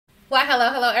Well,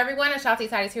 hello everyone. It's Shanti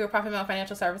Titus here with Profit Mail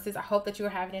Financial Services. I hope that you are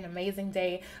having an amazing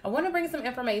day. I want to bring some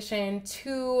information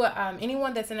to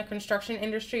anyone that's in the construction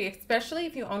industry, especially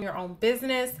if you own your own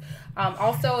business.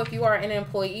 Also, if you are an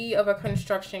employee of a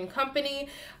construction company,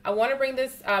 I want to bring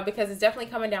this because it's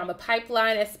definitely coming down the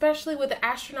pipeline, especially with the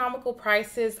astronomical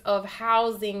prices of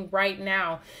housing right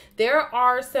now. There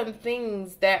are some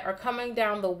things that are coming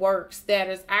down the works that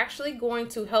is actually going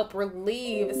to help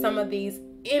relieve some of these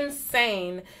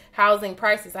insane housing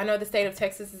prices. I know the state of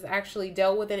Texas has actually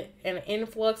dealt with an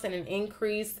influx and an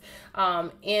increase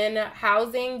in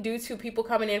housing due to people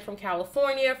coming in from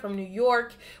California, from New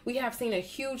York. We have seen a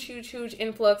huge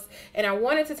influx, and I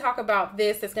wanted to talk about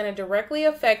this that's going to directly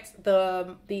affect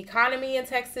the economy in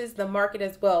Texas, the market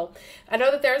as well. I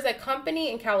know that there's a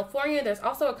company in California. There's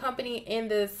also a company in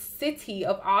the city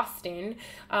of Austin.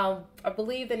 I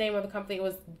believe the name of the company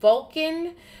was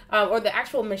Vulcan, or the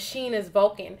actual machine is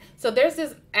Vulcan. So there's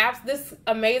this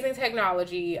amazing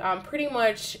technology. Pretty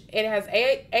much it has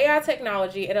AI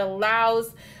technology. It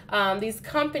allows these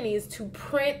companies to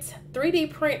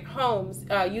 3D print homes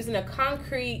using a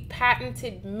concrete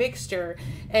patented mixture,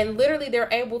 and literally they're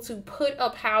able to put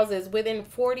up houses within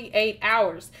 48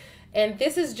 hours. And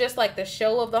this is just like the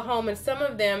shell of the home, and some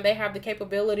of them, they have the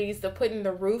capabilities to putting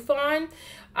the roof on.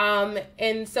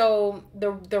 And so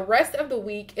the rest of the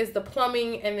week is the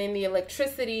plumbing, and then the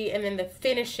electricity, and then the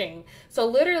finishing. So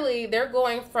literally they're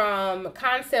going from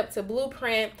concept to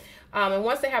blueprint. And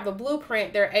once they have the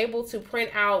blueprint, they're able to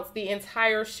print out the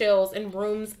entire shells and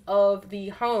rooms of the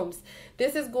homes.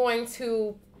 This is going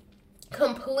to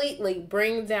completely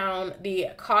bring down the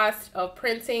cost of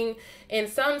printing. In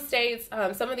some states,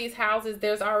 some of these houses,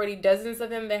 there's already dozens of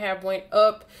them that have went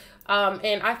up.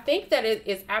 And I think that it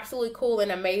is absolutely cool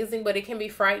and amazing, but it can be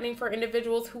frightening for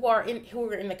individuals who are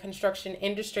in the construction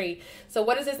industry. So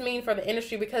what does this mean for the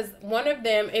industry? Because one of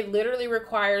them, it literally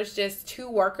requires just 2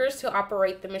 workers to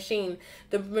operate the machine.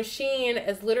 The machine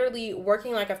is literally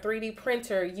working like a 3D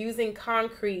printer using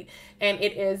concrete, and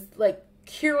it is like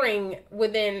curing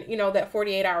within, you know, that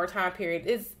 48-hour time period.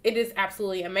 It is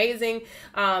absolutely amazing.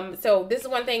 So this is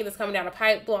one thing that's coming down the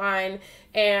pipeline,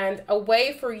 and a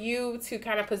way for you to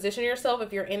kind of position yourself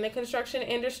if you're in the construction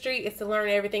industry is to learn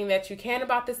everything that you can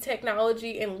about this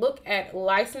technology and look at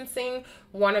licensing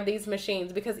one of these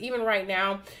machines, because even right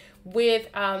now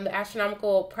with the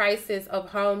astronomical prices of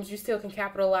homes, you still can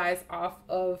capitalize off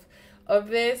of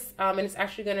this, and it's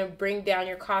actually going to bring down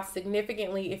your costs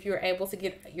significantly if you're able to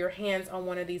get your hands on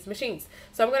one of these machines.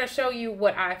 So I'm going to show you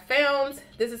what I found.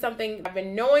 This is something I've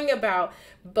been knowing about,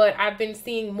 but I've been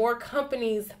seeing more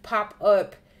companies pop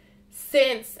up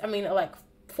since, I mean, like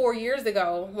 4 years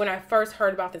ago when I first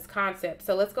heard about this concept.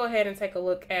 So let's go ahead and take a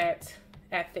look at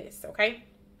this, okay?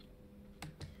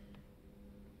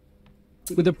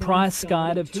 With a price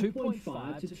guide of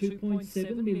 2.5 to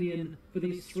 2.7 million for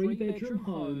this 3-bedroom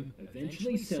home,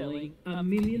 eventually selling $1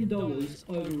 million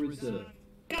over reserve.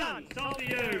 Guns, all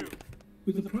you!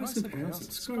 With the price of houses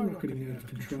skyrocketing out of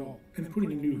control and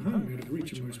putting a new home out of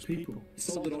reach of most people,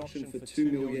 sold at auction for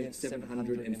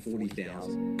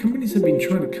 $2,740,000. Companies have been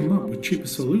trying to come up with cheaper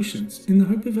solutions in the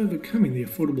hope of overcoming the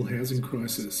affordable housing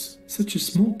crisis, such as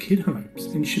small kid homes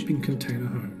and shipping container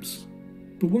homes.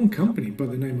 But one company by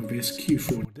the name of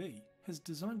SQ4D has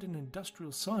designed an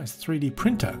industrial-sized 3D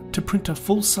printer to print a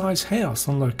full-size house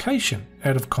on location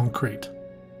out of concrete.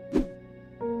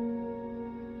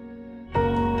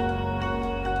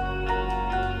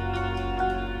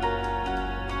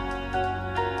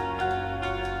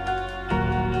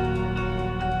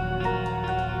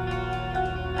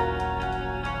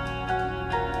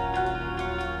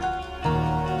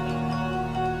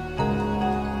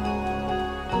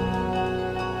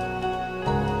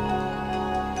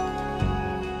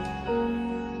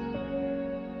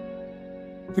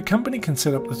 The company can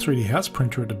set up the 3D house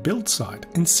printer at a build site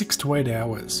in 6 to 8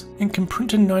 hours and can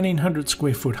print a 1900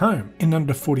 square foot home in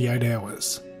under 48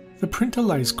 hours. The printer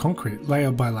lays concrete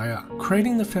layer by layer,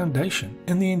 creating the foundation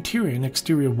and the interior and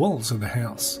exterior walls of the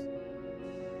house.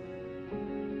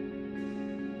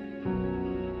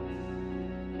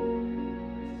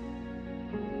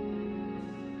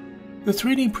 The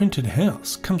 3D printed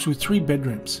house comes with 3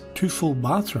 bedrooms, 2 full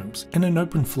bathrooms and an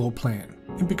open floor plan.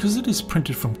 And because it is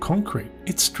printed from concrete,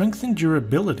 its strength and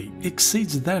durability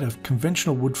exceeds that of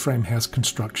conventional wood frame house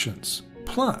constructions.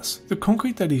 Plus, the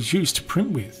concrete that is used to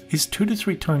print with is 2 to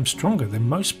 3 times stronger than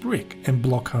most brick and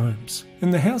block homes.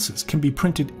 And the houses can be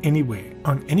printed anywhere,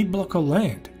 on any block of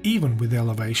land, even with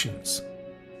elevations.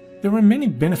 There are many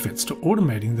benefits to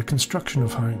automating the construction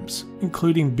of homes,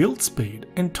 including build speed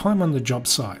and time on the job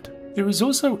site. There is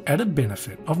also added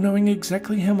benefit of knowing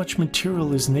exactly how much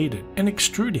material is needed and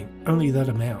extruding only that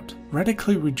amount,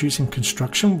 radically reducing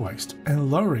construction waste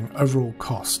and lowering overall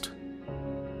cost.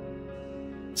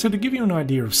 So to give you an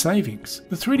idea of savings,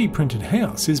 the 3D printed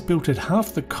house is built at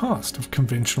half the cost of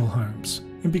conventional homes.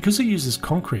 And because it uses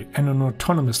concrete and an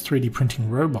autonomous 3D printing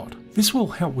robot, this will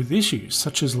help with issues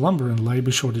such as lumber and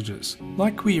labour shortages,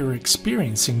 like we are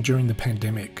experiencing during the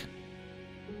pandemic.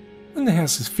 When the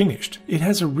house is finished, it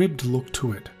has a ribbed look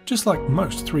to it, just like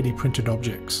most 3D printed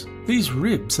objects. These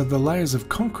ribs are the layers of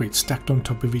concrete stacked on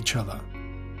top of each other.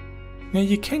 Now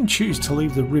you can choose to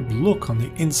leave the ribbed look on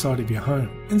the inside of your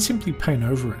home and simply paint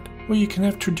over it, or you can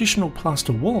have traditional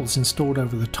plaster walls installed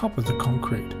over the top of the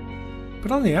concrete.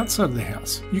 But on the outside of the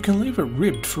house, you can leave it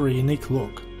ribbed for a unique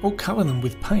look, or colour them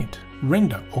with paint,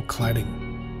 render or cladding.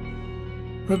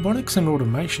 Robotics and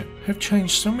automation have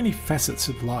changed so many facets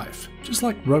of life, just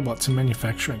like robots in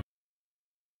manufacturing.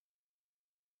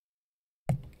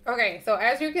 Okay, so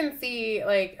as you can see,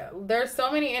 like, there's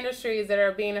so many industries that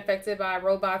are being affected by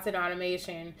robots and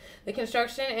automation. The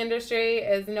construction industry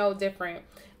is no different.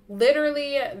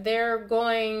 Literally, they're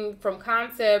going from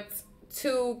concept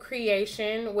to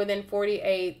creation within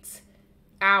 48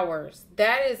 hours.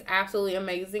 That is absolutely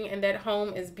amazing, and that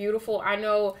home is beautiful. I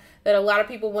know that a lot of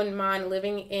people wouldn't mind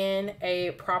living in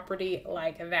a property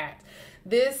like that.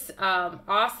 This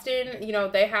Austin, you know,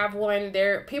 they have one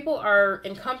there. People are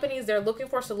in companies, they're looking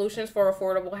for solutions for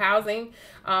affordable housing.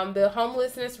 The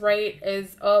homelessness rate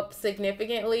is up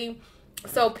significantly.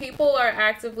 So people are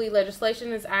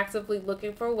legislation is actively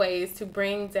looking for ways to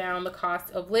bring down the cost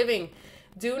of living.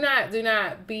 Do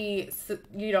not be,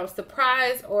 you know,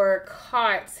 surprised or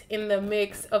caught in the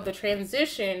mix of the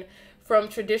transition from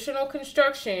traditional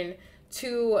construction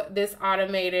to this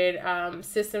automated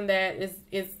system that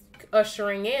is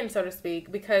ushering in, so to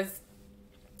speak, because,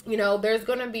 you know, there's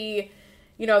going to be,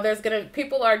 you know,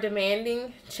 people are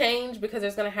demanding change because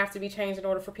there's going to have to be change in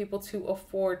order for people to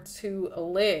afford to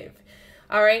live.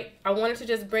 All right, I wanted to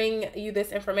just bring you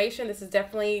this information. This is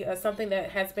definitely something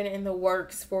that has been in the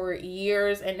works for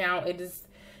years, and now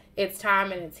it's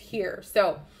time and it's here.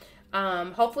 So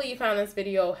hopefully you found this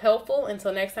video helpful.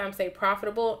 Until next time, stay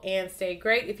profitable and stay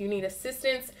great. If you need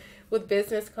assistance with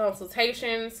business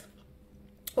consultations,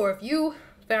 or if you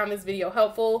found this video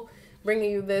helpful,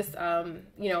 bringing you this,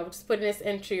 you know, just putting this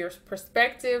into your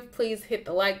perspective, please hit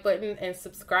the like button and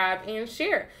subscribe and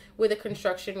share with a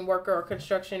construction worker or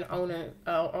construction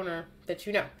owner that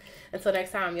you know. Until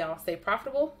next time, y'all, stay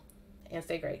profitable and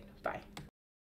stay great. Bye.